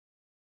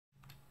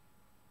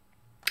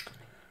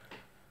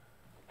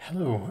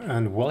Hello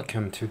and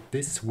welcome to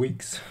this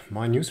week's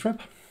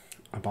myNewsWrap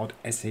about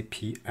SAP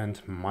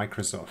and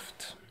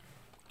Microsoft.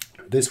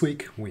 This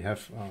week we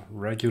have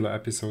regular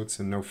episodes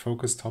and no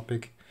focus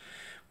topic.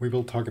 We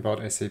will talk about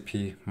SAP,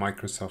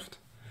 Microsoft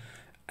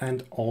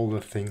and all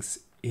the things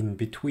in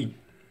between.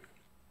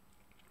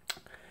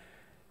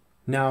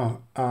 Now,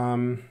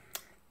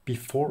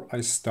 before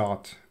I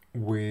start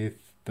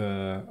with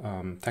the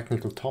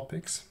technical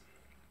topics,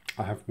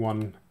 I have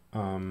one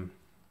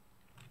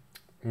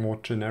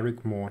more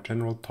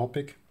general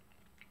topic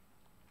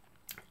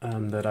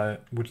that I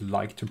would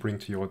like to bring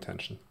to your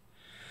attention.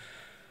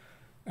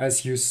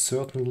 As you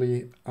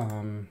certainly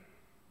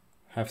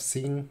have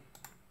seen,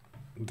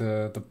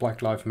 the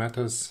Black Lives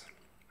Matters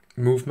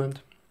movement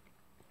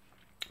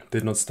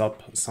did not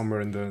stop somewhere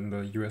in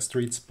the US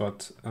streets,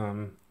 but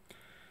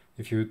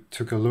if you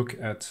took a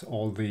look at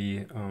all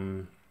the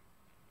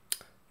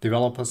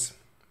developers,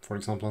 for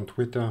example on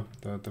Twitter,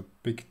 the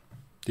big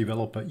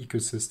developer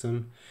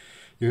ecosystem,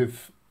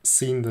 you've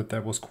seen that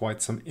there was quite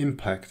some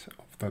impact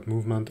of that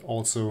movement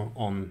also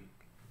on,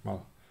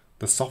 well,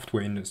 the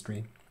software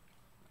industry.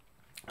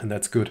 And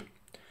that's good.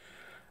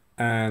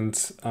 And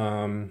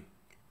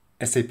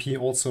SAP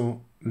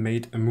also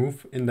made a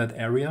move in that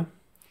area.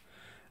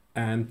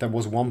 And there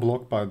was one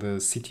blog by the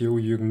CTO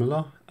Jürgen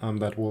Müller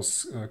that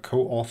was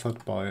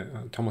co-authored by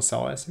Thomas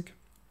Saueressig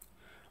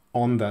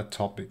on that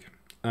topic.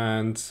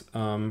 And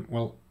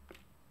well,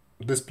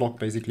 this blog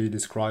basically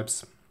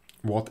describes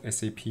what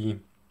SAP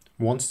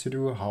wants to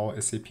do, how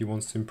SAP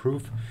wants to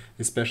improve,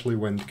 especially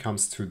when it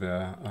comes to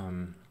the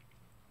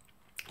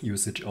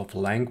usage of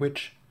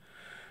language.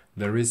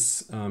 There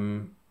is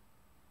a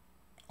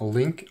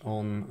link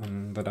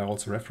on that I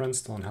also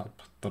referenced on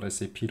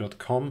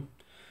help.sap.com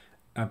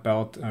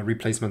about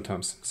replacement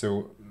terms.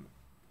 So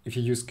if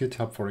you use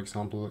GitHub, for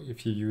example,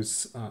 if you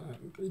use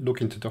look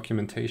into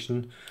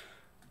documentation,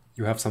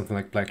 you have something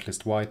like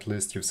blacklist,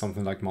 whitelist, you have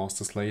something like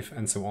master slave,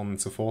 and so on and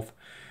so forth,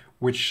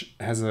 which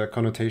has a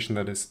connotation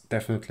that is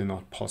definitely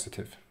not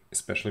positive,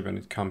 especially when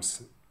it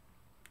comes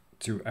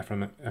to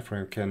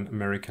African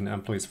American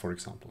employees, for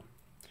example.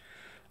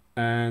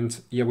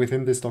 And yeah,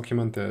 within this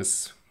document,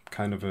 there's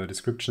kind of a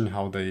description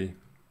how they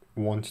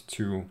want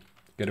to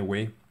get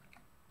away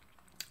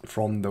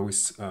from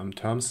those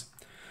terms.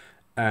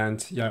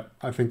 And yeah,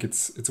 I think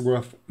it's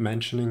worth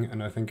mentioning,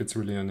 and I think it's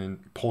really an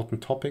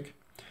important topic.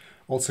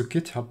 Also,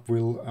 GitHub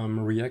will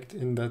react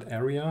in that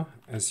area.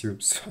 As you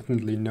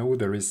certainly know,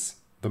 there is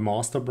the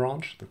master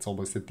branch. That's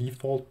always the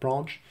default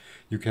branch.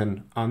 You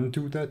can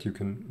undo that. You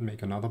can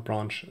make another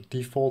branch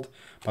default,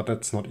 but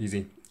that's not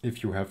easy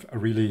if you have a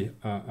really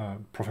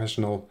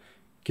professional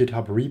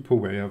GitHub repo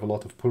where you have a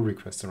lot of pull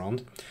requests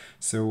around.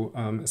 So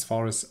as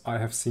far as I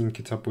have seen,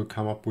 GitHub will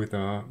come up with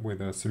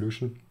a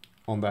solution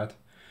on that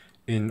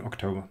in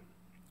October.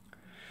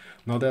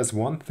 Now, there's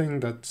one thing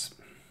that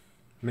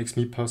makes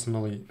me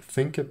personally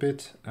think a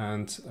bit,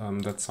 and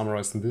that's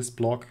summarized in this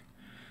blog.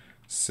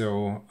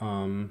 So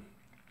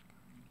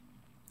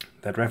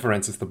that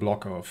references the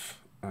blog of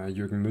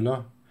Jürgen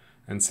Müller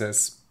and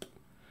says,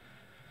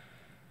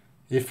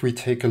 if we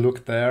take a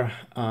look there,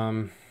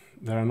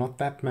 there are not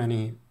that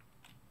many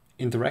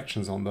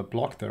interactions on the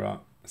blog.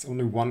 There's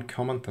only one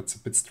comment that's a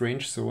bit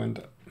strange. So,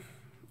 and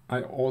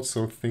I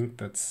also think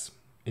that's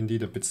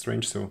indeed a bit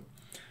strange. So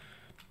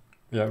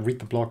yeah, read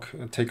the blog,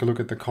 take a look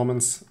at the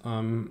comments.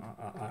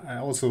 I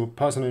also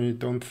personally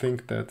don't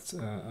think that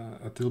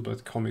a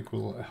Dilbert comic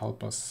will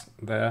help us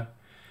there.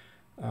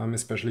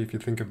 Especially if you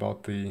think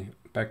about the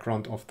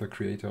background of the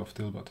creator of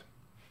Dilbert.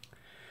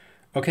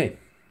 Okay,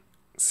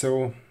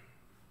 so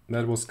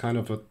that was kind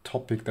of a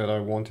topic that I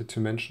wanted to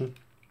mention.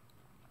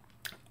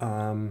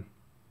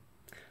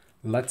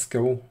 Let's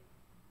go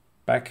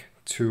back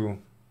to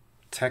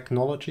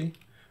technology.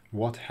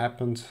 What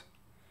happened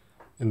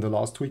in the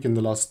last week, in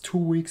the last 2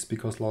 weeks,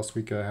 because last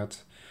week I had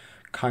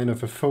kind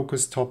of a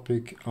focus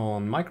topic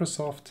on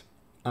Microsoft.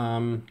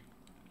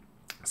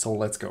 So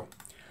let's go.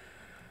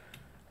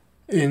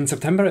 In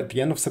September, at the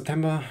end of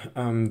September,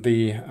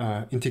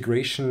 the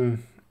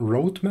integration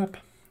roadmap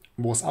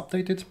was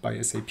updated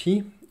by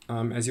SAP.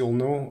 As you all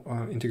know,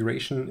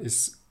 integration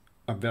is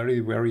a very,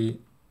 very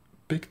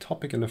big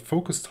topic and a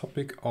focus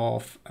topic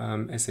of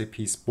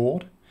SAP's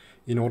board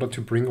in order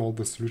to bring all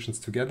the solutions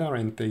together,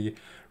 and they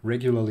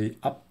regularly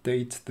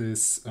update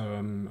this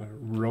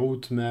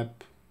roadmap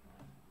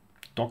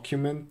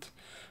document.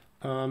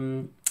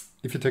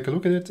 If you take a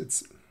look at it,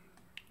 it's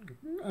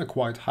a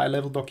quite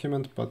high-level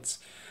document, but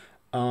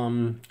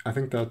I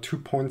think there are 2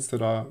 points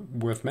that are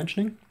worth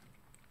mentioning.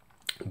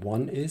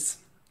 One is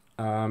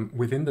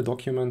within the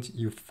document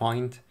you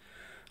find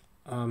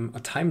a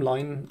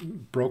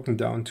timeline broken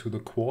down to the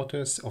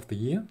quarters of the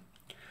year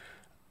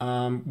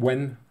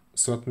when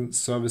certain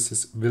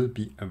services will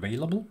be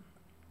available.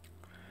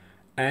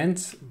 And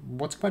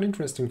what's quite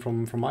interesting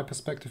from my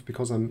perspective,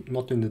 because I'm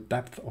not in the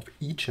depth of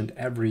each and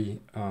every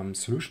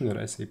solution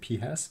that SAP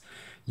has,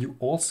 you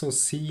also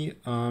see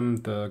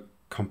the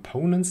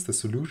components, the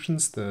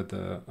solutions,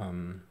 the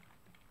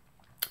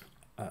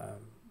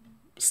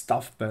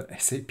stuff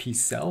that SAP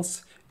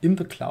sells in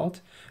the cloud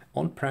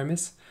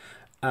on-premise,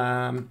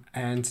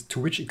 and to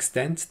which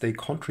extent they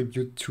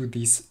contribute to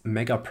these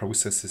mega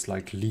processes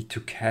like lead to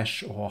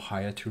cash or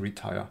hire to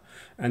retire.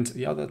 And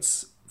yeah,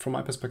 that's from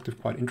my perspective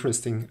quite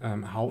interesting,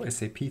 how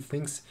SAP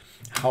thinks,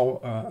 how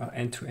an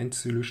end-to-end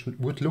solution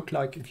would look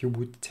like if you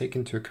would take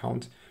into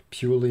account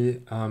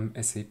purely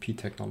SAP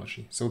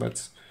technology. So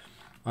that's,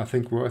 I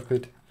think, worth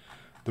it.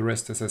 The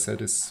rest, as I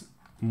said, is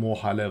more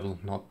high level,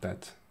 not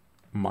that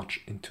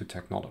much into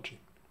technology.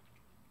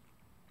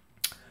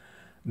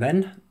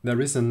 Then there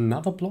is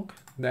another blog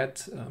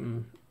that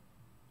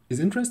is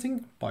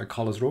interesting by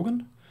Carlos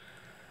Rogan,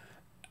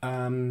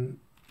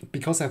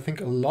 because I think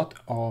a lot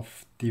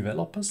of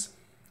developers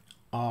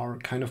are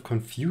kind of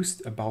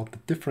confused about the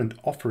different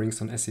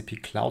offerings on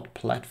SAP Cloud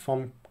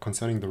Platform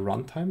concerning the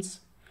runtimes,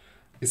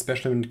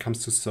 especially when it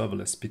comes to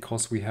serverless,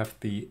 because we have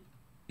the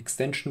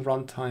extension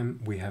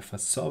runtime, we have a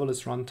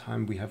serverless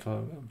runtime, we have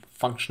a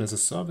function as a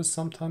service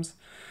sometimes,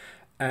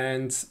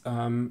 and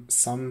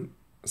some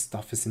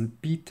stuff is in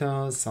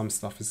beta, some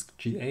stuff is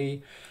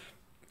GA.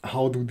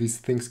 How do these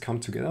things come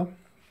together?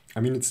 I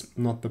mean, it's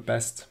not the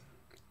best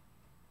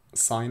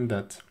sign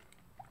that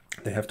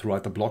they have to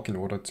write a blog in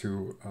order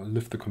to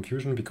lift the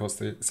confusion, because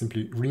they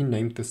simply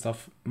renamed the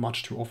stuff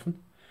much too often.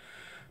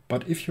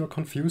 But if you're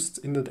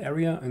confused in that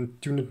area and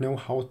do not know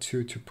how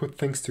to put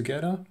things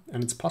together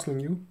and it's puzzling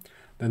you,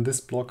 then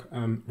this blog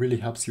really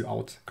helps you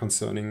out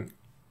concerning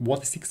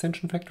what is the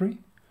extension factory,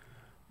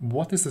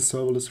 what is the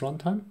serverless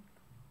runtime,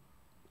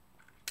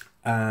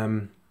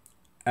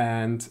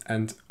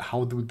 and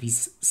how do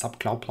these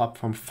sub-cloud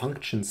platform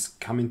functions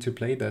come into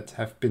play that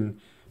have been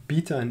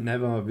beta and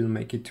never will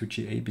make it to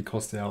GA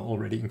because they are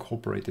already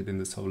incorporated in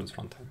the serverless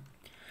runtime.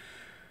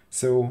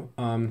 So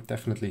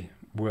definitely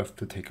worth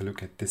to take a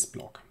look at this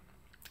blog.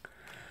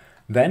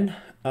 Then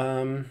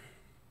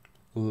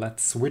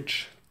let's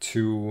switch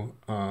to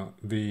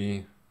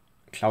the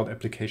cloud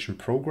application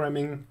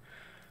programming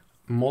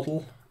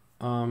model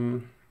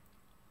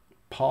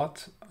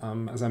part.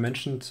 As I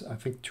mentioned, I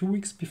think 2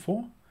 weeks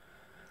before,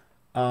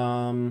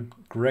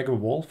 Gregor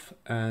Wolf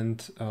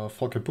and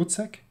Volker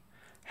Butzek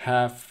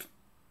have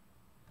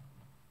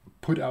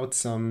put out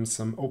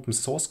some open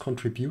source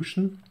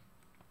contribution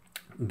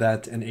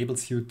that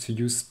enables you to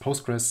use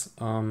Postgres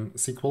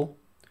SQL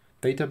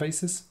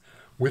databases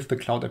with the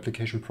cloud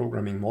application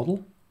programming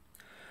model.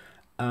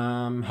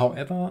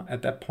 However,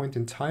 at that point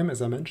in time,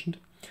 as I mentioned,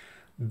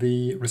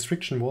 the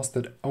restriction was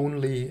that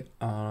only,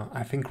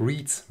 I think,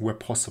 reads were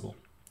possible.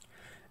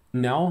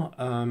 Now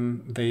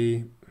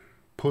they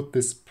put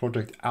this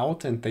project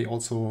out, and they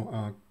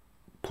also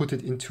put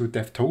it into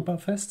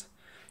Devtoberfest,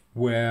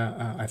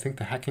 where I think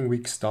the Hacking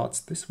Week starts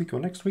this week or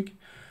next week.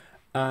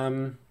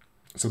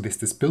 So there's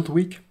this build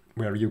week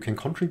where you can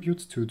contribute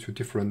to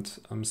different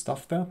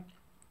stuff there.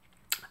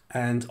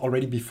 And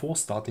already before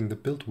starting the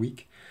build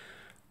week,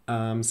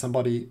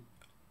 somebody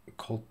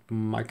called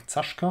Mike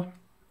Zashka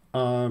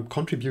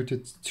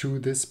contributed to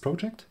this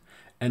project,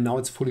 and now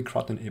it's fully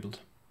CRUD enabled.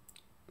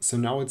 So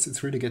now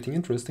it's really getting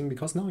interesting,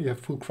 because now you have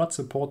full CRUD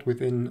support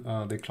within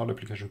the cloud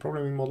application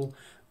programming model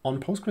on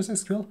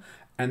PostgreSQL.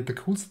 And the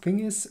cool thing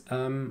is,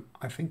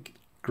 I think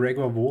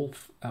Gregor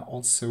Wolf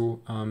also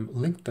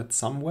linked that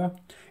somewhere.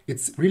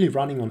 It's really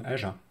running on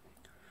Azure.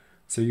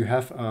 So you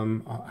have,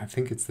 I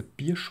think it's the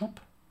beer shop,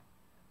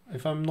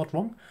 if I'm not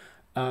wrong,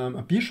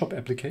 a beer shop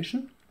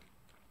application,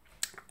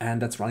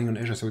 and that's running on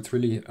Azure. So it's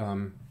really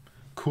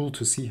cool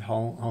to see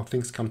how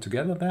things come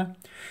together there.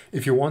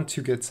 If you want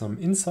to get some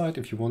insight,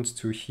 if you want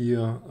to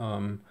hear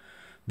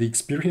the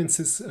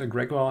experiences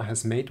Gregor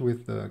has made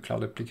with the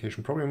cloud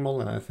application programming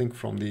model, and I think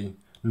from the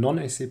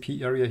non-SAP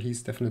area,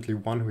 he's definitely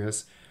one who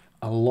has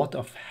a lot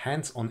of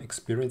hands-on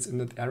experience in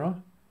that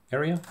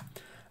area.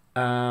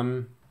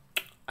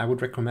 I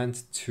would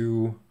recommend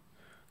to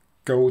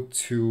go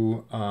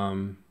to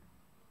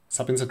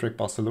SAP and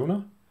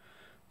Barcelona,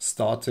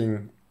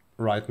 starting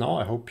right now.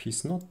 I hope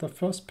he's not the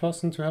first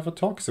person to have a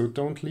talk, so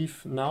don't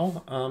leave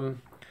now.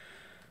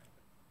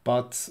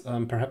 But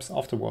perhaps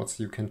afterwards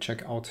you can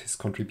check out his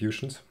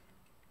contributions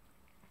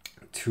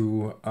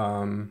to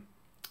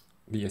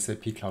the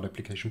SAP Cloud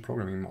Application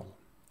Programming Model.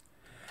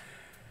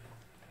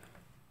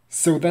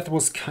 So that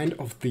was kind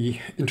of the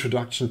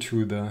introduction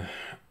to the,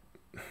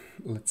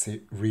 let's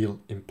say, real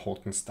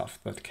important stuff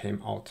that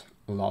came out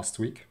last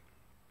week.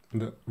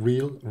 The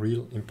real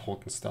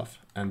important stuff,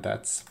 and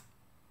that's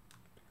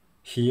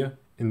here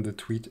in the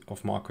tweet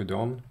of Marco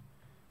Dorn.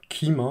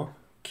 Kima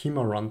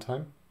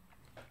runtime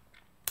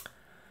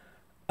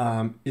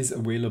is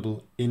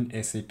available in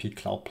SAP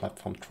Cloud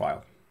Platform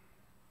Trial.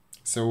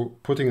 So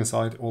putting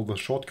aside all the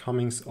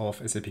shortcomings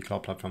of SAP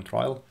Cloud Platform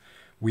Trial,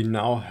 we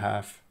now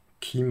have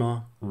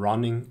Kima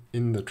running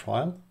in the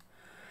trial,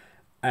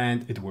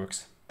 and it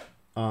works.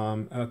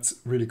 That's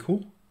really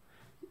cool.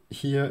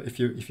 Here, if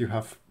you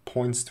have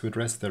points to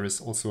address, there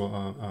is also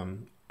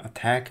a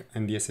tag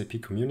in the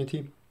SAP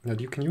community that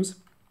you can use.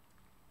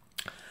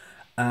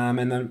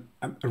 And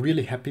I'm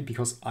really happy,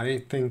 because I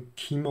think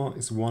Kima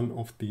is one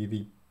of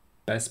the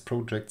best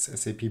projects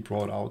SAP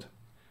brought out,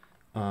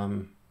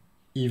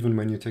 even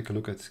when you take a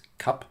look at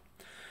CAP.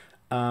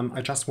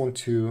 I just want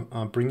to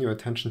bring your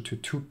attention to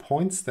 2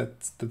 points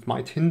that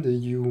might hinder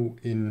you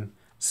in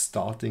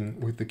starting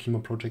with the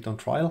Kima project on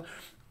trial.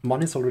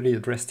 One is already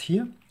addressed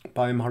here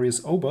by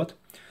Marius Obert.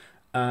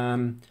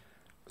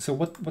 So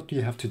what do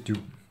you have to do?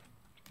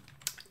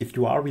 If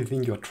you are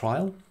within your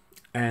trial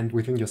and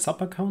within your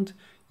SAP account,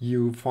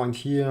 you find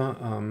here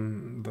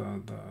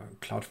the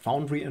Cloud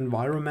Foundry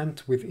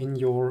environment within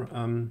your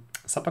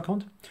SAP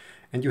account.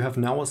 And you have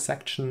now a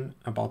section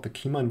about the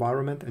Kima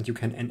environment, and you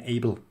can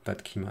enable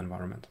that Kima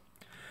environment.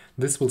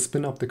 This will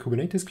spin up the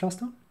Kubernetes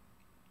cluster.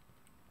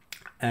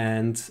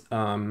 And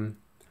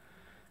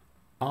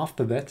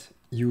after that,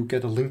 you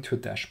get a link to a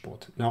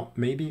dashboard. Now,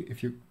 maybe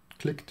if you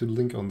click to the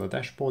link on the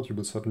dashboard, you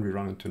will certainly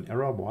run into an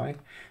error. Why?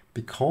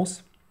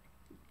 Because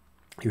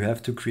you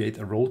have to create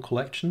a role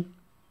collection.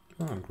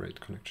 Oh, great,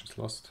 connection's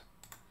lost.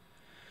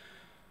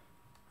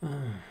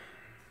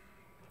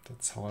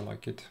 That's how I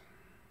like it.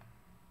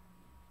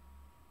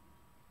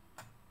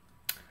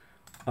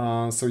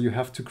 So you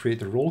have to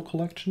create a role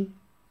collection,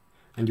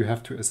 and you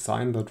have to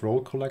assign that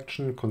role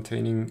collection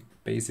containing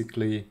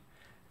basically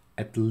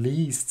at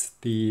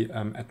least the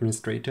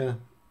administrator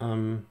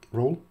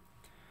role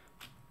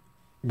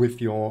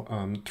with your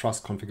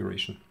trust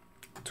configuration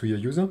to your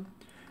user.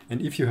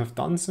 And if you have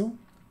done so,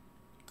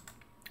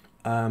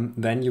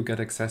 then you get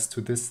access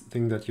to this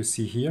thing that you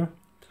see here.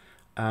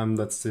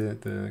 That's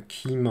the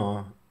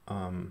Kima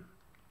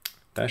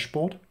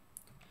dashboard.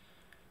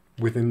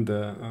 Within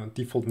the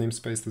default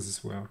namespace, this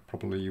is where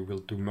probably you will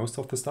do most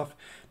of the stuff.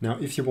 Now,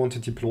 if you want to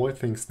deploy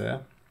things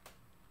there,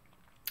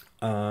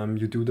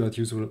 you do that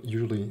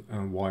usually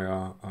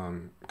via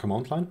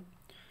command line,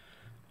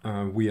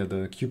 via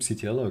the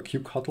kubectl or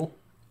kubectl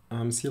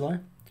CLI.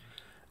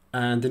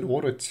 And in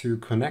order to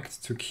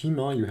connect to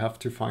Kima, you have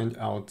to find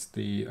out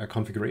the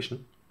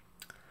configuration.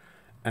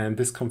 And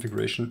this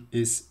configuration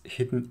is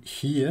hidden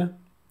here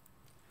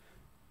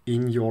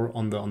in your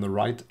on the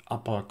right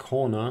upper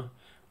corner,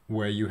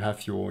 where you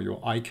have your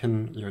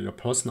icon, your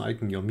person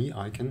icon, your me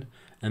icon,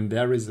 and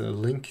there is a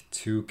link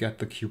to get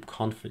the kube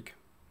config.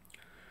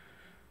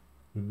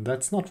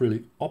 That's not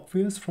really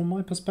obvious from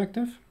my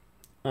perspective.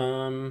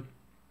 Why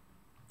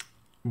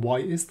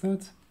is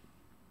that?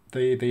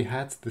 They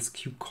had this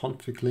kube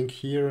config link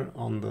here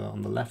on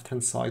the left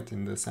hand side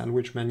in the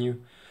sandwich menu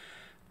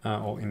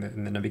or in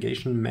the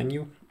navigation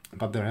menu,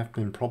 but there have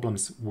been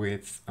problems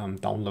with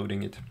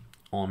downloading it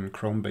on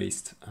Chrome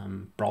based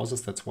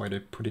browsers. That's why they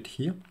put it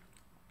here.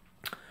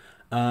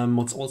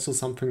 What's also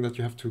something that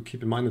you have to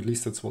keep in mind, at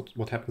least that's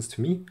what happens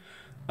to me.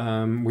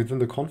 Within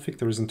the config,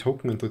 there is a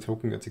token, and the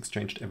token gets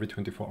exchanged every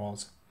 24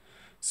 hours.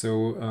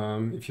 So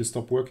if you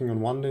stop working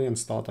on one day and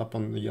start up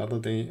on the other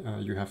day,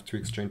 you have to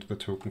exchange the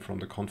token from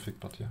the config,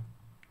 but yeah,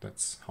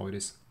 that's how it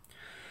is.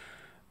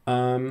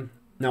 Now,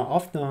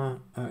 after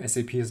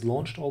SAP has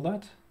launched all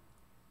that,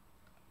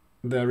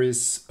 there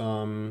is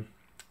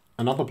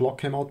another blog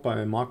came out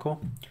by Marco.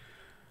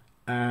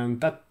 And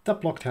that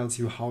blog tells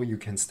you how you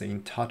can stay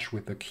in touch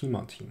with the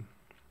Kima team.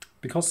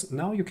 Because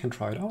now you can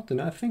try it out,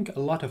 and I think a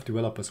lot of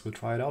developers will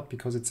try it out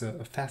because it's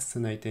a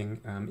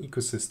fascinating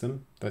ecosystem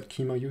that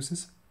Kima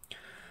uses.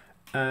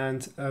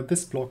 And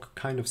this blog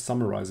kind of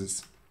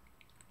summarizes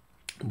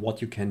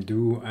what you can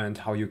do and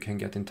how you can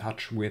get in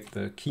touch with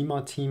the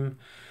Kima team.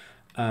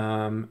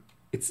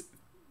 It's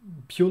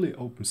purely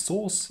open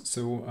source,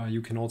 so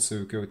you can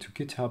also go to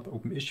GitHub,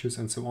 open issues,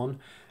 and so on.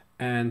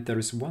 And there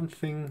is one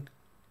thing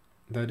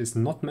that is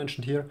not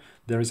mentioned here.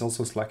 There is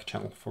also a Slack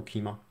channel for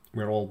Kima,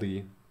 where all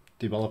the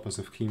developers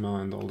of Kima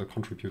and all the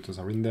contributors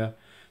are in there.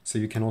 So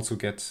you can also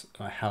get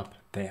help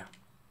there.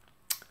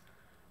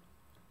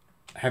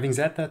 Having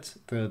said that,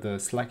 the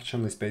Slack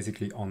channel is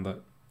basically on the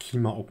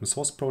Kima open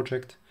source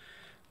project.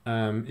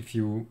 If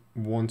you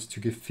want to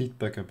give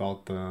feedback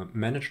about the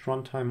managed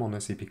runtime on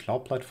SAP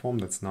Cloud Platform,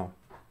 that's now,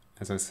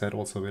 as I said,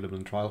 also available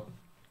in trial,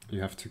 you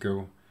have to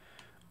go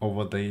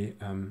over the,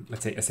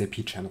 let's say,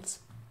 SAP channels.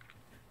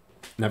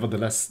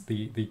 Nevertheless,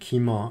 the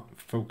Kima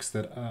folks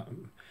that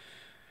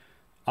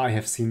I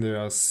have seen, they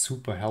are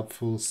super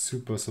helpful,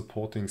 super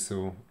supporting,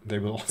 so they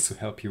will also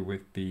help you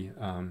with the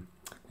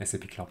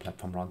SAP Cloud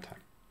Platform runtime.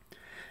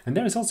 And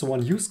there is also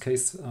one use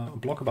case, a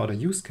blog about a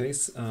use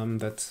case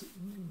that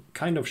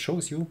kind of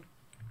shows you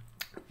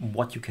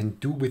what you can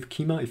do with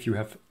Kima if you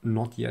have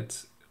not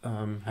yet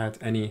had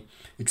any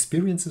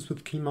experiences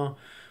with Kima,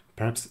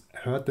 perhaps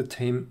heard the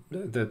term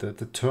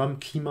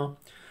Kima,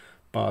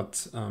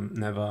 but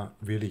never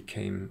really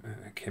came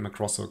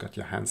across or got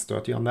your hands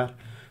dirty on that.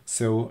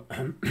 So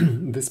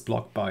this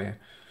blog by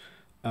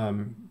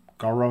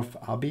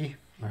Gaurav Abi,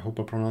 I hope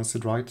I pronounced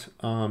it right,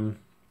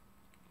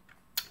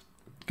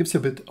 gives you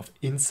a bit of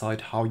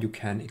insight how you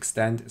can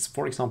extend,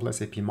 for example,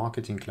 SAP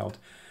Marketing Cloud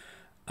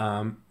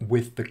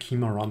with the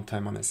Kima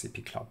runtime on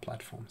SAP Cloud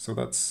Platform. So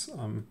that's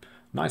a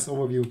nice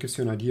overview, gives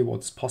you an idea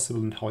what's possible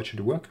and how it should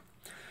work.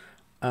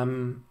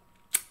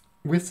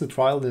 With the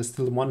trial, there's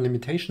still one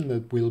limitation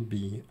that will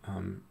be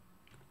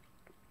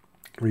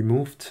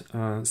removed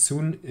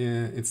soon.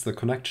 It's the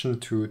connection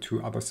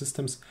to other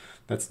systems.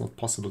 That's not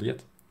possible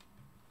yet,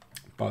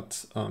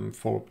 but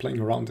for playing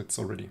around, it's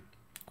already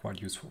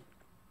quite useful.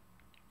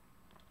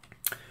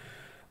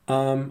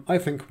 I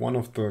think one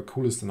of the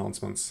coolest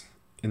announcements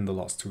in the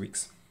last 2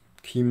 weeks.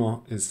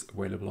 Kima is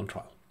available on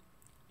trial.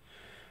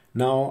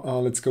 Now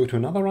let's go to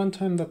another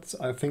runtime that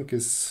I think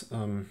is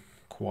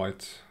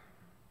quite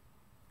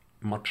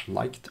much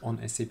liked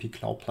on SAP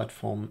Cloud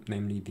Platform,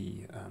 namely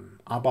the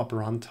ABAP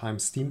runtime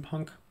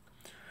Steampunk.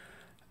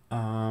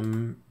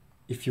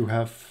 If you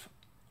have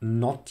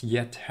not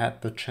yet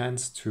had the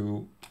chance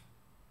to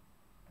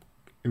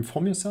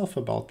inform yourself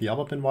about the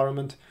ABAP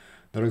environment,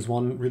 there is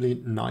one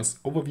really nice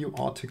overview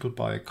article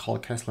by Karl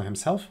Kessler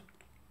himself,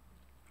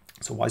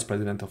 so Vice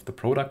President of the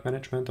Product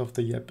Management of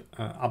the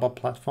ABAP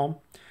platform,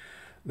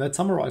 that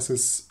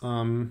summarizes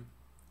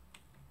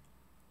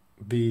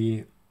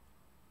the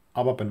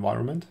ABAP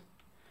environment.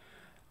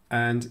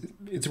 And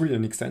it's really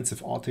an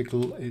extensive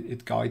article.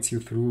 It guides you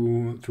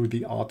through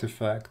the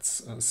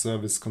artifacts,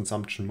 service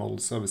consumption model,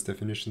 service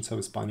definition,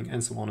 service binding,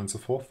 and so on and so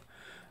forth.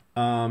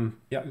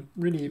 Yeah,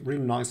 really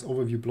nice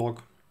overview blog.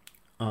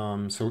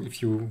 So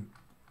if you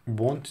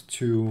want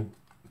to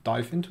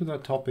dive into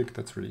that topic,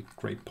 that's really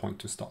a great point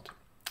to start.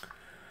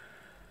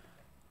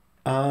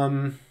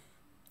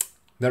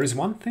 There is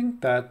one thing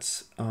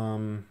that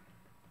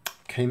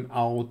came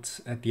out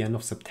at the end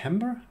of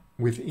September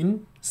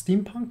within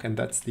Steampunk, and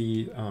that's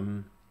the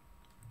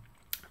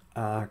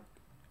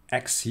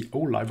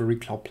XCO Library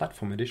Cloud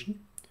Platform Edition,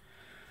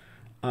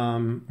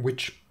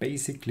 which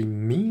basically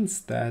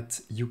means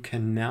that you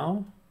can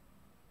now,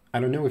 I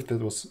don't know if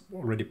that was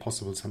already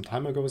possible some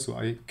time ago, so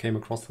I came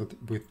across it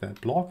with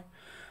that blog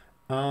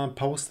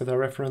post that I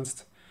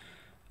referenced.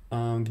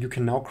 You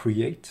can now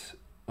create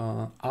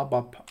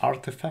ABAP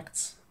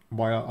artifacts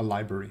via a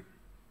library.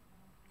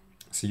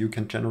 So you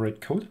can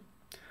generate code.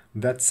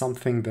 That's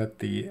something that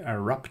the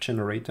RAP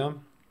generator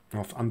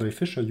of Andre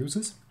Fischer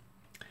uses.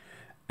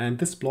 And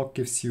this blog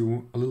gives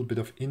you a little bit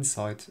of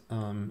insight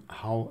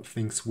how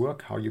things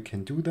work, how you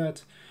can do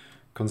that,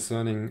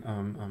 concerning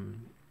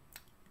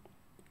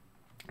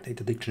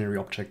data dictionary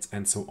objects,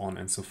 and so on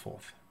and so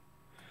forth.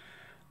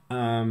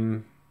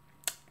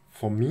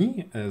 For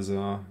me, as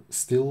a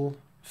still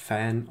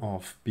fan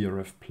of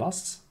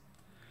BRF+,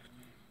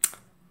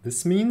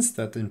 this means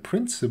that in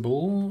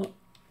principle,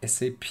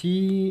 SAP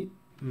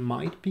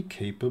might be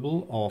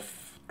capable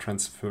of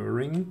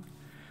transferring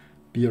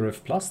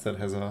BRF+ that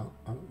has a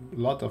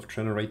lot of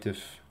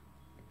generative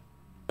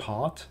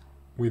part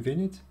within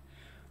it,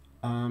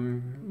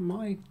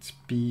 might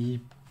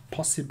be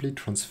possibly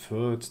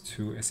transferred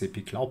to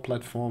SAP Cloud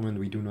Platform, and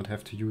we do not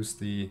have to use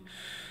the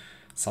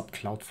SAP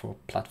Cloud for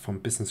Platform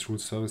Business Rule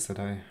service that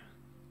I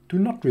do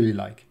not really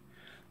like.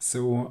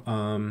 So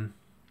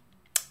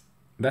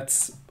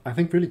that's, I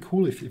think, really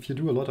cool if you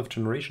do a lot of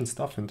generation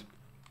stuff, and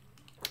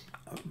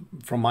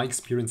from my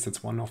experience,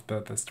 that's one of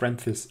the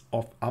strengths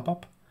of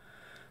ABAP,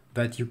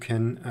 that you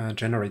can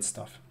generate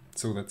stuff.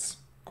 So that's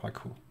quite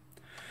cool.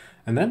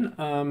 And then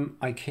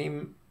I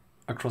came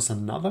across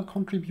another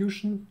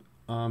contribution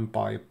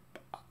by,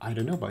 I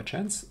don't know, by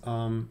chance,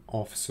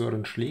 of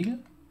Søren Schlegel,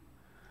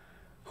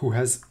 who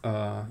has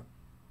a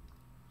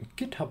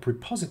GitHub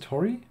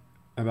repository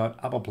about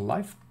ABAP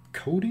live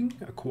coding,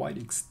 a quite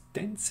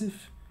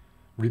extensive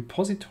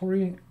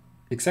repository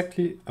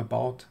exactly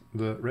about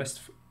the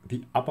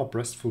ABAP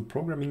RESTful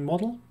programming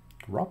model,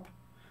 RAP.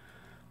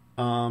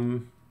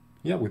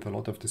 Yeah, with a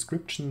lot of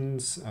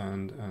descriptions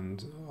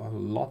and a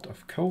lot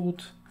of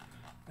code.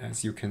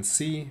 As you can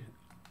see,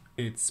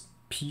 it's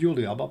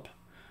purely ABAP.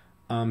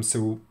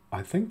 So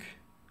I think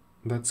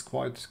that's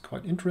quite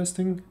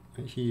interesting.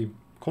 He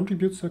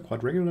contributes there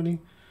quite regularly,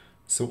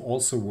 so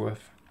also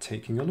worth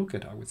taking a look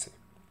at, I would say.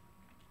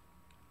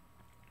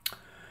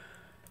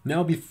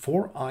 Now,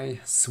 before I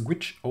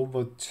switch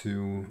over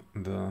to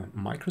the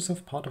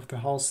Microsoft part of the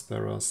house,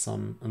 there are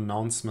some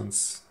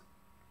announcements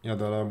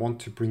that I want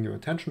to bring your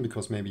attention,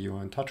 because maybe you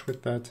are in touch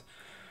with that.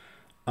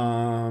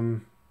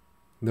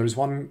 There is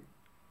one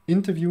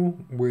interview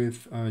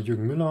with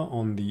Jürgen Müller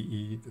on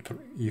the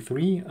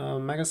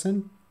E3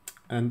 magazine,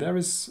 and there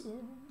is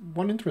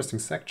one interesting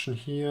section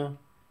here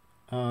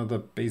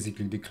that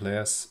basically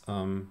declares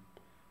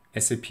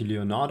SAP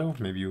Leonardo.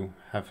 Maybe you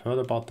have heard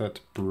about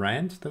that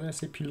brand that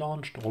SAP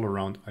launched all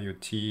around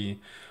IoT,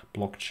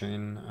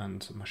 blockchain,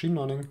 and machine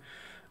learning.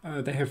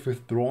 They have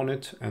withdrawn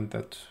it, and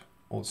that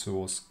also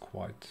was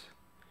quite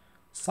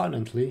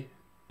silent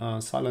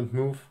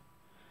move.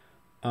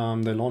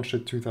 They launched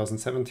it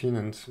 2017,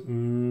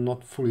 and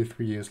not fully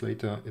 3 years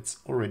later, it's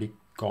already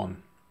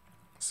gone.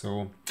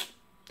 So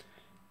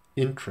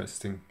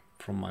interesting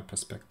from my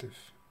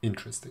perspective.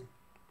 Interesting.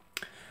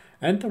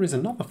 And there is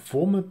another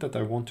format that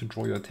I want to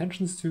draw your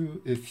attention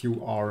to if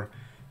you are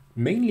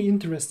mainly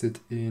interested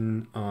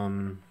in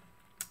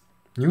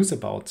news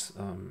about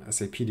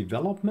SAP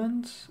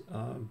development,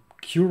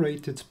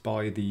 curated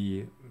by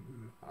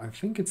I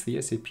think it's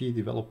the SAP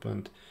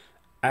Development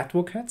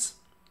Advocates.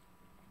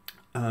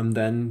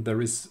 Then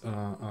there is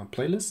a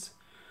playlist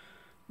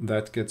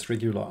that gets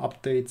regular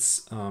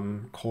updates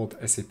called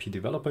SAP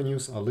Developer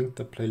News. I'll link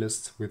the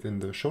playlist within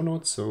the show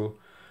notes. So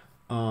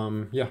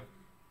yeah,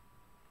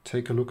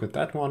 take a look at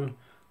that one.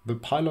 The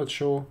pilot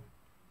show,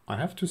 I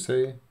have to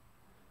say,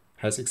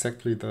 has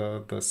exactly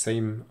the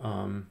same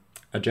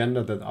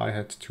agenda that I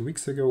had 2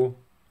 weeks ago.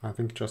 I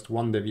think just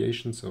one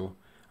deviation, so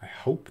I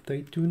hope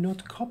they do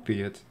not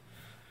copy it.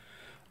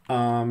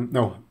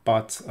 No,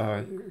 but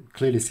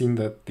clearly seen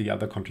that the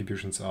other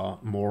contributions are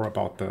more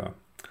about the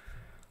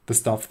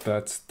stuff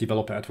that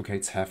developer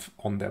advocates have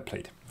on their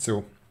plate.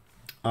 So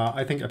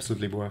I think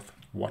absolutely worth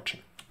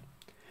watching.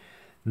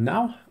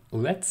 Now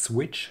let's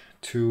switch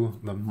to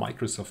the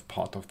Microsoft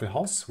part of the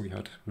house. We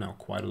heard now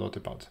quite a lot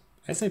about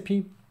SAP.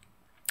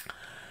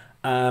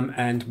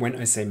 And when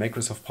I say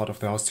Microsoft part of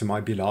the house, to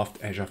my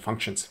beloved Azure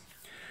Functions.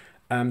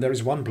 There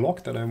is one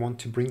blog that I want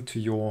to bring to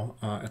your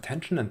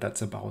attention, and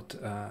that's about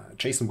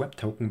JSON Web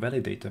Token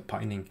validator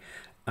binding.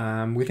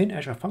 Within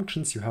Azure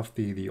Functions, you have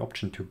the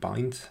option to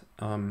bind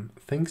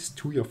things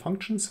to your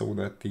function so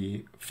that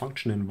the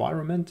function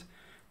environment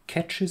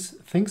catches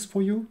things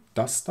for you,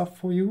 does stuff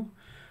for you,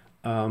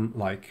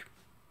 like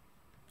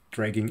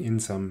dragging in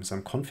some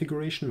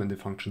configuration when the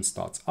function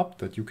starts up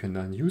that you can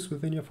then use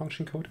within your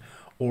function code,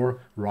 or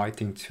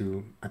writing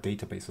to a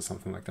database or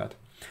something like that.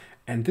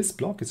 And this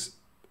blog is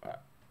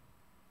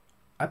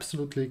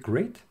absolutely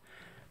great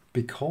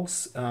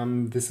because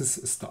this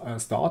is a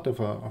start of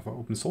an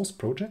open source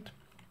project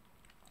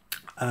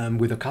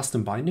with a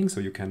custom binding,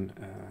 so you can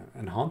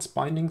enhance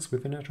bindings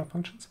within Azure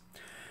Functions.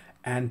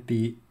 And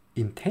the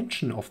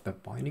intention of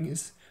that binding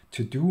is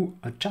to do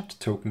a JWT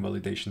token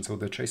validation. So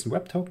the JSON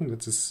Web Token,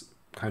 that is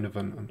kind of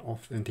an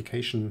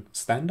authentication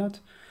standard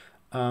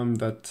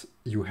that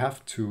you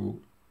have to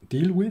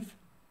deal with,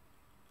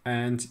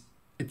 and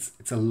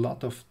it's a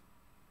lot of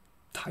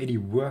tidy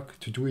work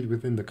to do it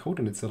within the code,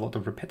 and it's a lot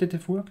of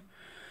repetitive work.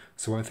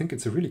 So I think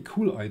it's a really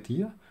cool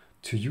idea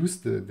to use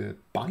the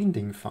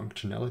binding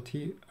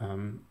functionality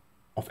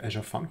of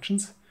Azure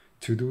Functions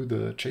to do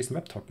the JSON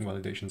Web Token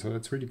validation. So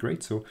that's really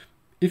great. So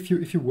if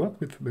you work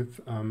with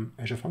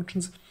Azure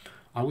Functions,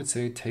 I would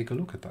say take a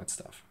look at that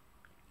stuff.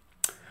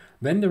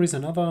 Then there is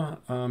another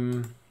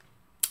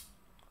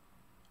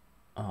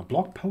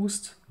blog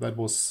post that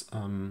was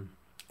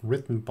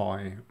written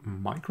by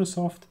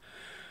Microsoft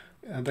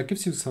that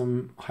gives you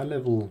some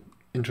high-level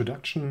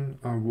introduction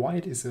why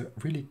it is a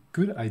really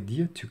good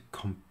idea to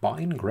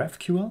combine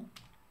GraphQL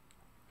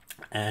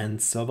and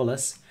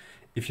serverless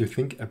if you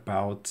think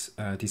about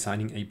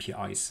designing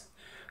APIs.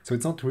 So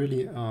it's not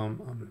really a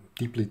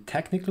deeply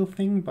technical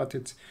thing, but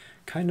it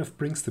kind of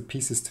brings the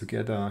pieces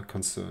together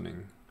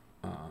concerning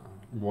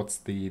what's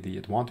the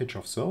advantage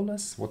of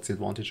serverless, what's the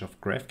advantage of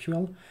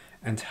GraphQL,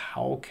 and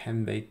how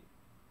can they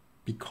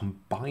be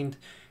combined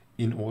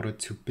in order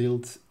to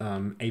build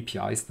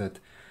APIs that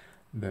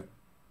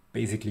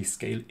basically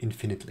scale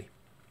infinitely.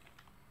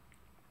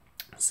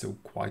 So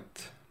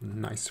quite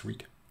nice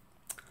read.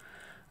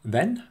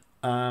 Then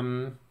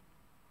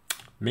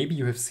maybe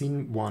you have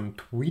seen one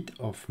tweet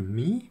of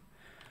me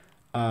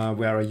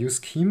where I use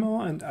Schema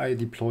and I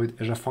deployed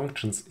Azure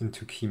Functions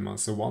into Schema.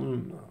 So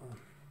one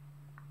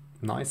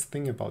nice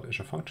thing about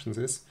Azure Functions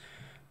is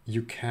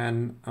you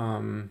can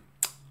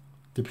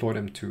deploy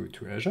them to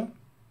Azure,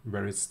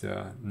 where it's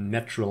the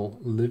natural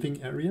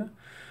living area,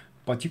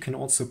 but you can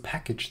also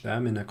package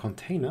them in a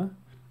container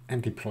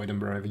and deploy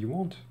them wherever you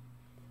want,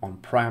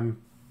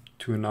 on-prem,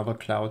 to another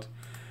cloud.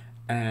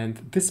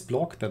 And this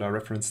blog that I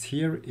referenced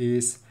here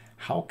is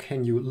how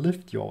can you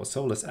lift your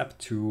serverless app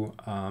to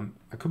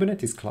a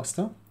Kubernetes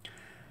cluster.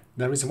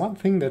 There is one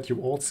thing that you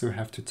also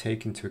have to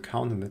take into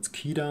account, and that's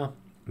KEDA.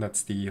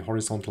 That's the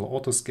horizontal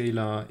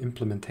autoscaler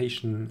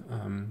implementation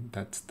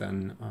that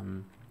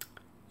then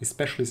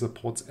especially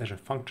supports Azure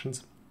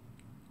Functions.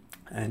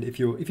 And if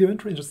you're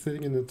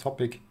interested in the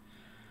topic,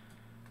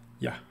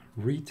 yeah,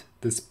 read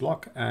this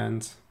blog.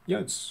 And yeah,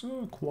 it's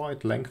a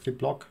quite lengthy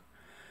blog,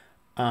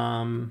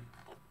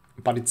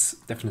 but it's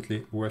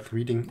definitely worth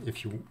reading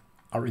if you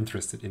are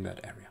interested in that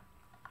area.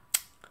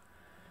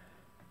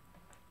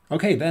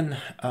 Okay, then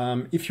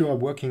if you are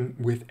working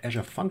with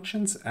Azure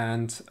Functions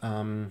and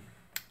on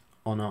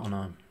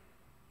a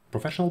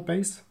professional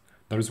base,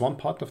 there is one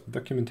part of the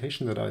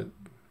documentation that I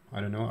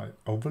don't know, I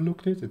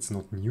overlooked it. It's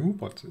not new,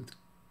 but it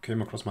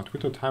came across my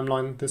Twitter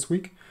timeline this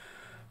week.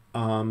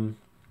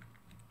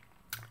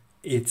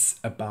 It's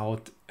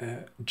about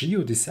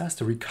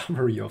geo-disaster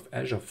recovery of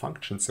Azure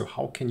Functions. So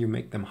how can you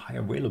make them high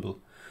available?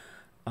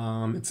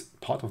 It's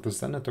part of the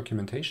standard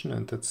documentation,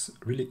 and that's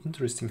really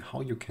interesting how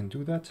you can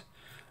do that,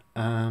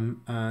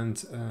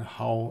 and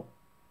how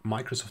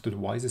Microsoft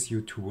advises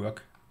you to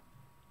work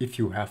if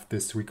you have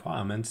this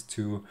requirement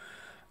to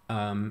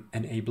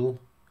enable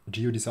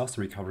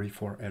geo-disaster recovery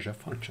for Azure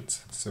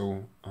Functions.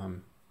 So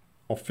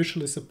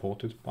officially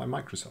supported by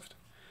Microsoft.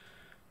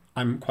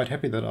 I'm quite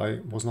happy that I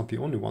was not the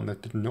only one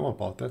that didn't know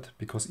about that,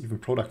 because even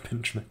product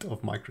management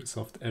of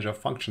Microsoft Azure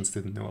Functions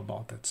didn't know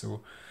about that.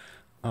 So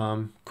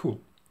cool.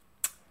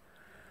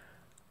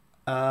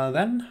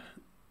 Then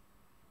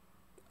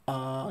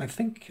I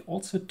think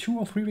also 2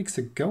 or 3 weeks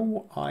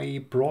ago,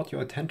 I brought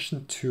your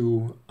attention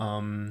to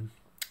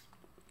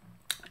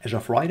Azure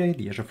Friday,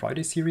 the Azure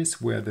Friday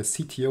series, where the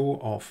CTO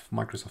of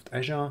Microsoft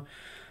Azure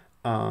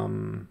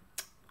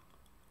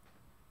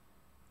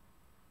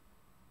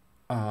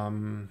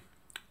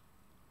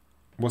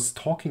was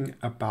talking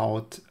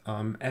about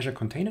Azure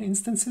Container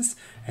Instances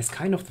as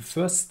kind of the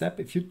first step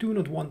if you do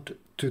not want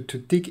to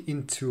dig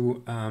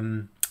into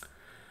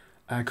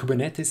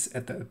Kubernetes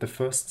at the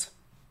first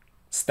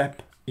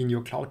step in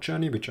your cloud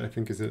journey, which I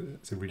think is a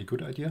really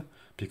good idea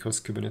because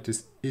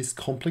Kubernetes is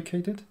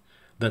complicated.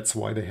 That's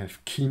why they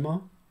have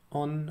Kima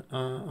on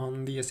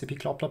the SAP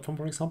Cloud Platform,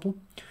 for example.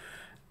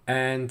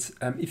 And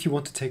if you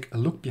want to take a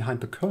look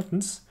behind the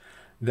curtains,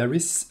 there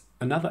is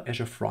another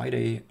Azure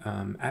Friday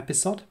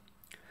episode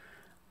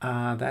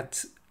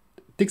that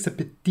digs a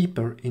bit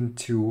deeper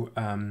into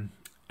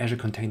Azure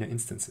Container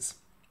Instances.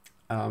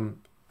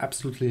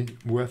 Absolutely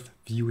worth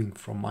viewing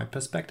from my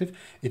perspective.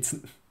 It's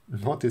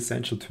not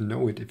essential to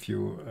know it if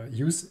you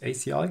use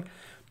ACI,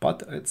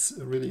 but it's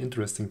really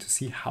interesting to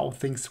see how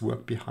things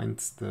work behind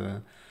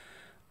the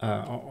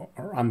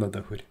or under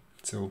the hood.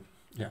 So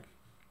yeah,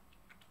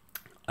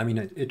 I mean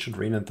it should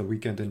rain at the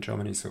weekend in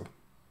Germany, so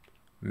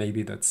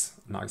maybe that's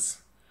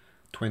nice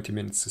 20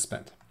 minutes to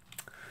spend.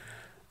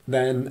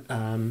 Then,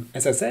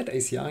 as I said,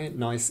 ACI,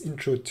 nice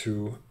intro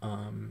to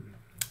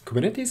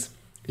Kubernetes.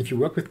 If you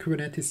work with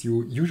Kubernetes,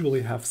 you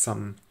usually have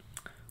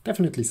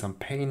definitely some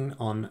pain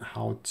on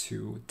how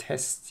to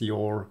test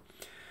your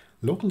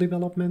local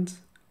development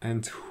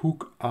and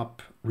hook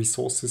up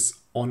resources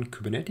on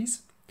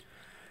Kubernetes.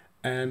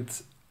 And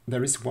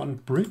there is one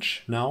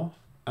bridge now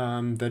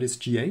that is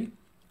GA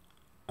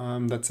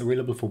that's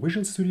available for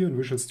Visual Studio and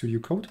Visual Studio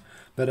Code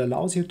that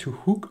allows you to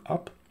hook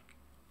up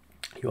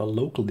your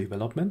local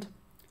development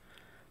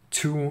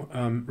to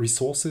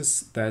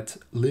resources that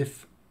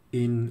live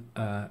in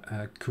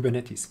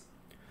Kubernetes.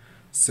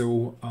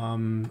 So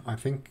I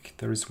think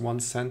there is one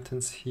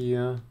sentence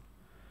here.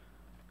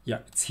 Yeah,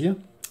 it's here.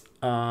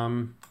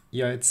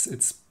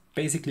 It's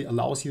basically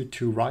allows you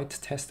to write,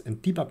 test,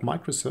 and debug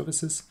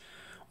microservices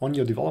on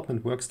your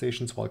development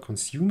workstations while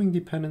consuming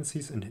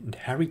dependencies and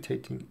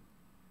inheriting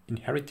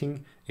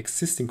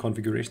existing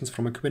configurations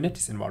from a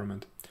Kubernetes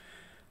environment.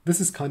 This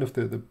is kind of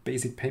the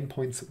basic pain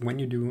points when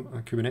you do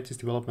Kubernetes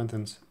development.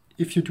 And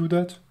if you do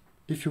that,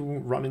 if you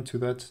run into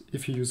that,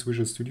 if you use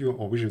Visual Studio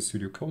or Visual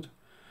Studio Code,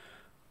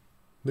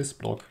 this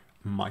blog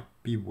might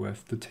be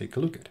worth to take a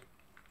look at.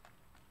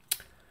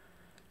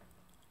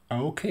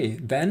 Okay,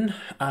 then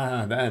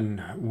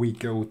we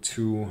go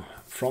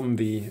from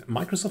the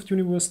Microsoft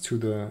universe to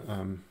the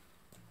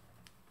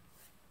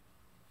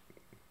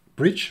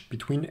bridge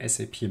between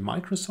SAP and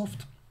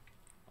Microsoft.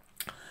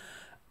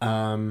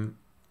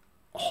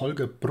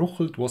 Holger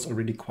Bruchelt was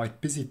already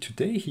quite busy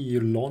today. He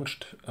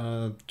launched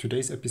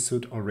today's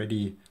episode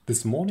already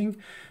this morning.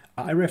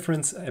 I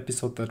reference an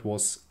episode that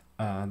was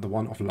the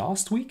one of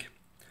last week,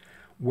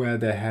 where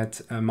they had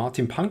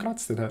Martin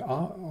Pankratz that I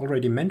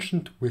already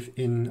mentioned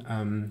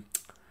within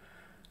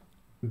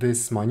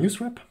this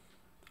myNewsWrap,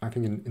 I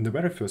think in the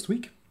very first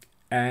week.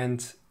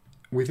 And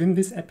within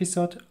this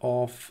episode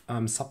of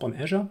SAP on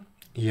Azure,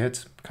 he had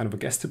kind of a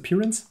guest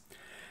appearance,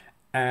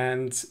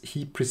 and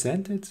he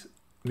presented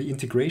the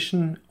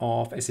integration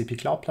of SAP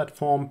Cloud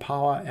Platform,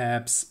 Power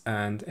Apps,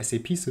 and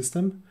SAP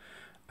System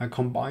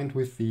combined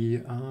with the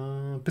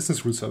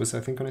business rule service,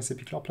 I think, on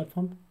SAP Cloud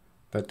Platform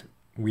that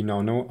we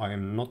now know I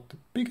am not the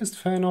biggest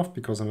fan of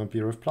because I'm a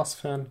BRF Plus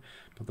fan,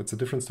 but that's a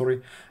different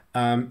story.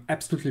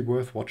 Absolutely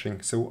worth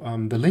watching. So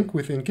the link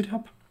within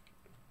GitHub,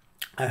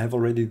 I have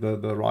already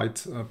the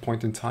right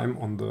point in time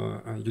on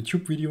the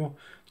YouTube video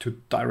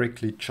to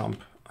directly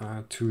jump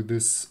to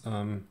this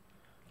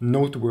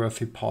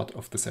noteworthy part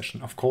of the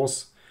session. Of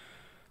course,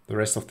 the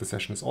rest of the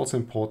session is also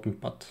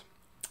important, but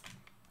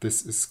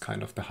this is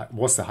kind of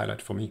was the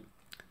highlight for me.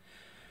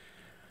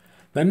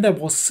 Then there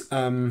was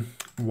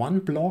one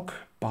blog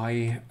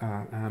by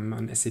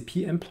an SAP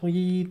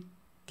employee,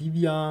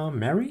 Divya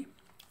Mary,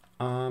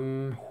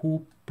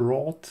 who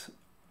brought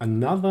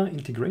another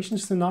integration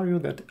scenario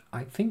that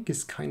I think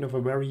is kind of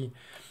a very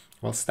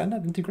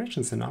standard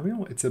integration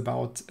scenario. It's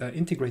about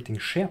integrating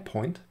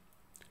SharePoint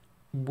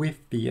with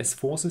the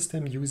S4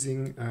 system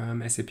using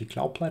SAP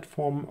Cloud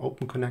Platform,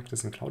 Open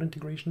Connectors, and Cloud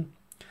Integration.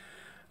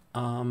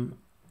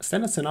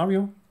 Standard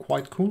scenario,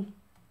 quite cool.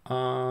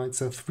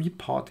 It's a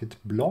 3-parted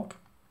blog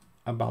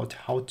about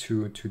how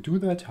to do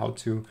that, how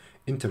to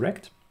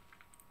interact.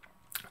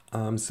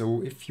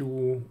 So if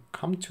you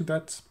come to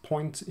that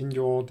point in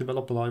your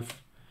developer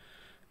life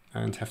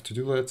and have to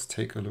do that,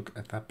 take a look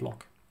at that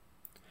blog.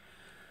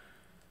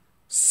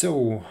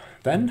 So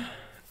then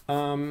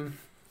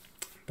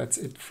that's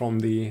it from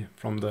the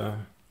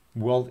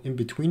world in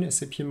between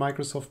SAP and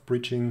Microsoft,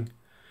 bridging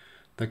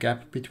the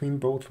gap between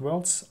both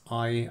worlds.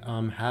 I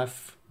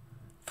have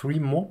 3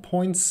 more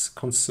points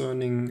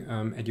concerning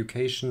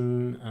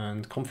education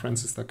and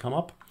conferences that come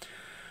up.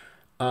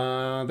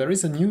 There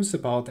is a news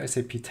about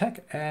SAP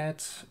Tech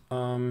Ed.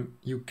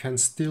 You can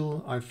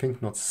still, I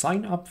think, not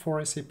sign up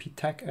for SAP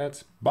Tech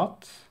Ed,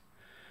 but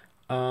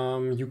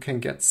you can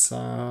get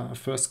a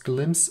first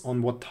glimpse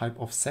on what type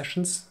of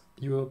sessions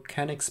you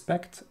can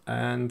expect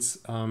and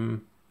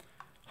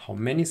how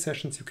many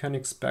sessions you can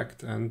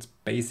expect. And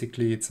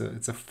basically, it's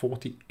a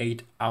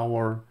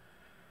 48-hour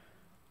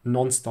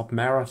non-stop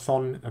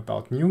marathon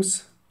about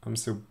news.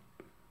 So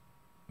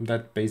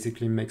that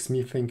basically makes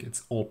me think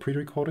it's all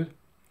pre-recorded.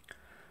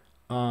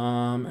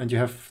 And you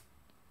have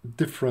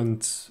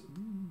different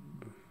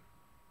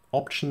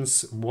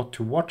options what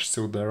to watch.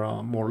 So there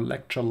are more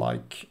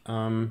lecture-like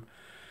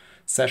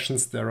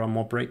sessions, there are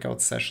more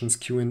breakout sessions,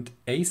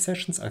 Q&A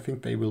sessions. I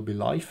think they will be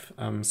live,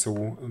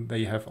 so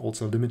they have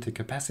also limited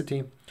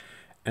capacity.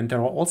 And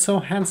there are also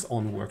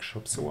hands-on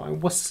workshops. So I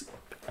was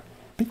a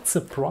bit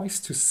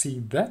surprised to see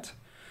that.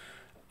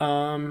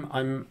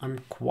 I'm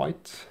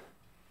quite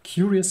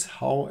curious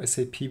how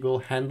SAP will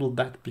handle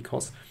that,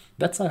 because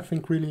that's, I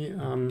think, really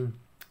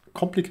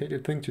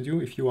complicated thing to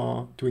do if you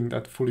are doing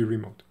that fully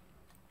remote.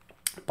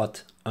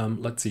 But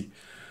let's see.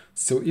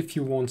 So if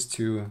you want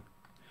to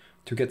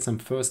get some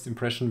first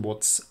impression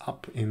what's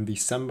up in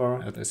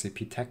December at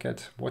SAP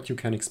TechEd, what you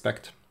can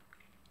expect,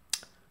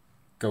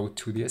 go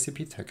to the SAP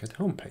TechEd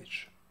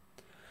homepage.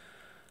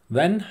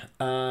 Then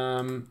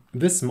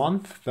this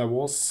month there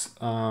was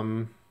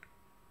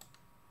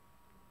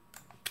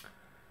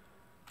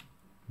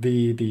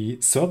the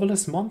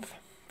serverless month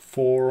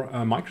for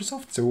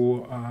Microsoft.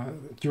 So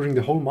during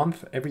the whole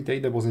month, every day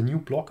there was a new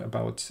blog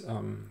about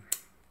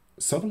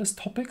serverless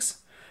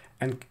topics.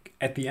 And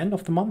at the end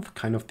of the month,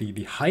 kind of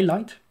the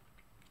highlight,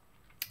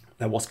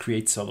 there was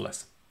Create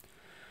Serverless.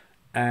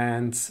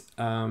 And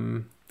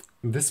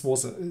this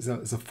was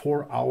a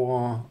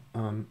 4-hour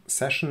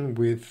session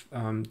with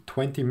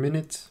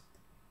 20-minute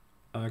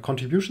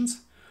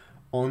contributions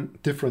on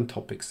different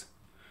topics.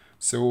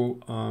 So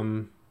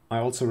I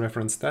also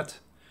referenced that.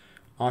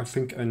 I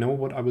think I know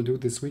what I will do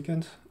this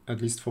weekend,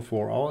 at least for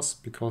 4 hours,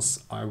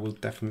 because I will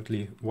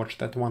definitely watch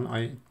that one.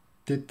 I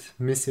did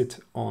miss it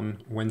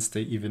on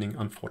Wednesday evening,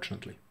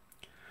 unfortunately.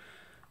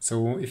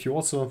 So if you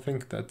also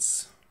think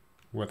that's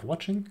worth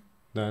watching,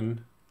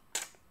 then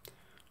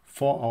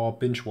 4-hour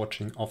binge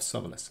watching of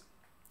serverless.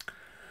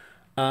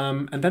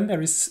 And then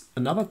there is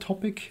another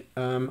topic,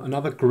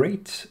 another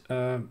great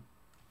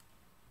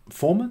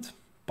format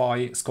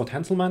by Scott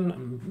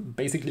Hanselman.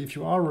 Basically, if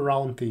you are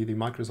around the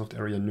Microsoft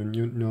area,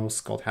 you know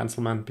Scott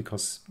Hanselman,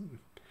 because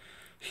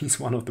he's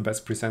one of the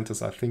best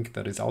presenters, I think,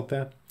 that is out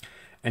there.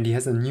 And he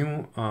has a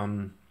new,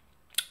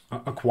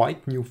 a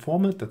quite new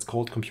format that's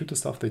called Computer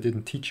Stuff They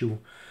Didn't Teach You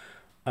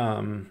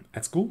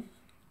at School.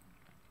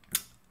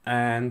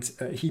 And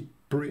he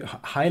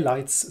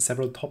highlights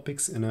several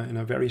topics in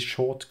a very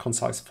short,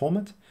 concise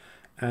format.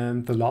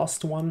 And the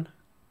last one,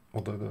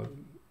 or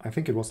I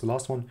think it was the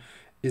last one,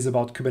 is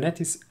about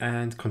Kubernetes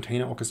and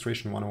Container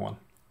Orchestration 101.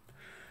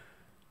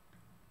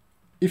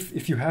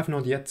 If you have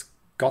not yet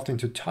got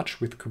into touch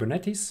with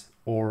Kubernetes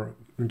or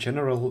in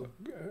general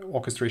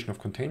orchestration of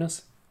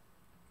containers,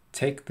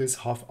 take this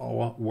half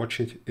hour, watch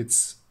it.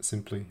 It's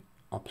simply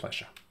a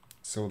pleasure.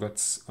 So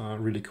that's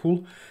really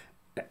cool.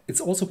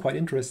 It's also quite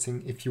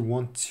interesting if you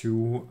want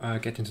to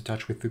get into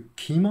touch with the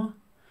Schema,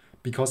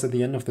 because at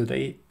the end of the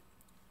day,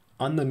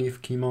 underneath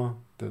Schema,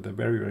 the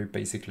very, very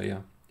basic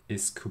layer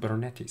is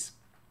Kubernetes.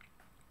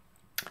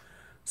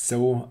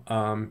 So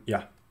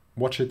yeah,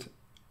 watch it.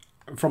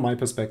 From my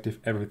perspective,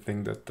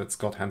 everything that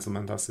Scott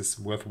Hanselman does is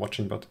worth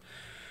watching, but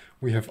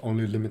we have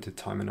only limited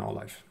time in our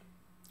life.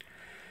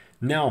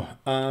 Now,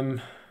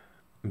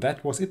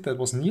 that was it. That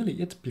was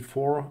nearly it.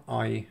 Before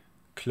I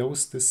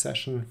close this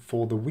session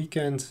for the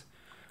weekend,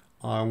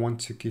 I want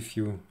to give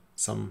you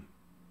some,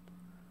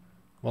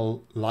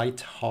 well,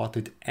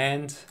 light-hearted,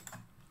 and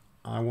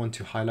I want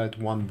to highlight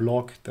one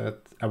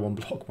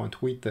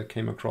tweet that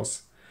came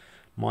across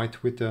my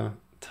Twitter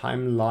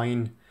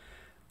timeline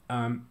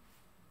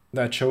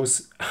that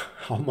shows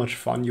how much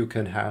fun you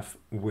can have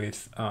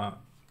with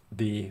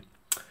the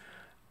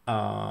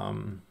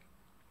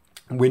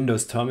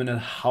Windows terminal,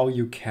 how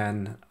you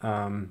can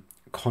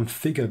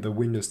configure the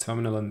Windows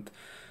terminal. And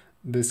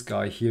this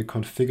guy here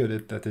configured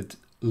it that it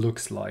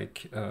looks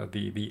like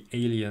the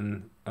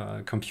alien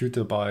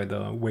computer by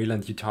the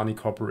Weyland-Yutani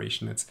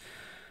Corporation.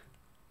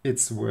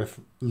 It's worth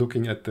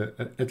looking at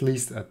at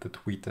least at the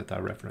tweet that I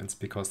referenced,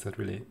 because that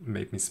really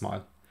made me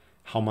smile.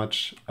 How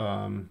much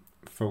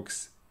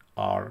folks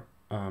are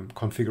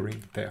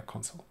configuring their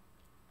console.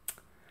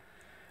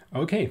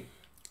 Okay,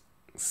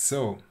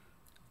 so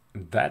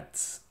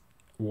that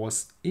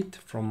was it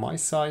from my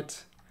side.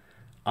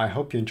 I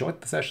hope you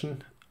enjoyed the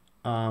session.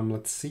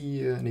 Let's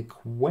see, any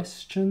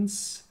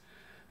questions?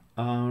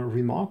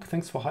 Remark,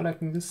 thanks for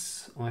highlighting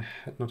this. I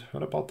had not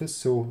heard about this.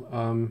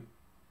 So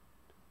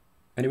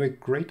anyway,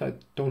 great. I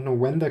don't know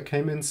when that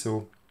came in,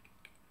 so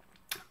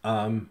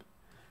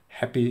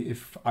happy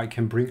if I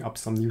can bring up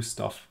some new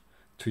stuff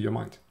to your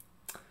mind.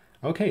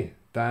 Okay,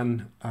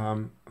 then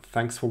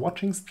thanks for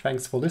watching.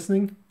 Thanks for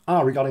listening.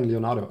 Regarding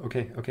Leonardo.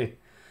 Okay.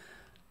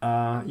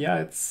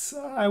 Yeah,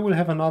 I will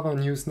have another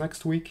news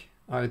next week.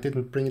 I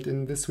didn't bring it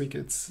in this week.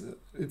 It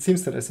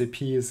seems that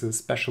SAP is a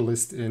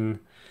specialist in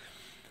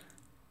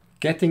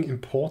getting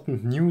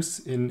important news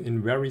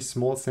in very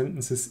small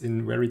sentences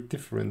in very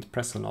different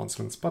press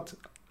announcements. But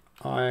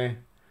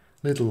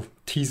little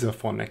teaser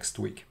for next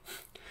week.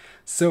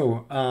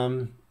 So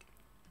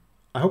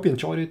I hope you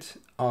enjoyed it.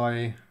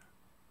 I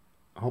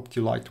I hope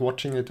you liked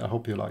watching it. I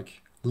hope you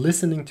like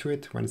listening to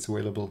it when it's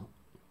available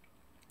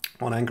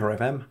on Anchor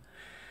FM.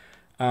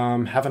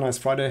 Have a nice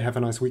Friday, have a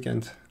nice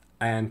weekend,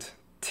 and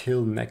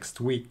till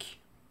next week.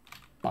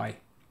 Bye.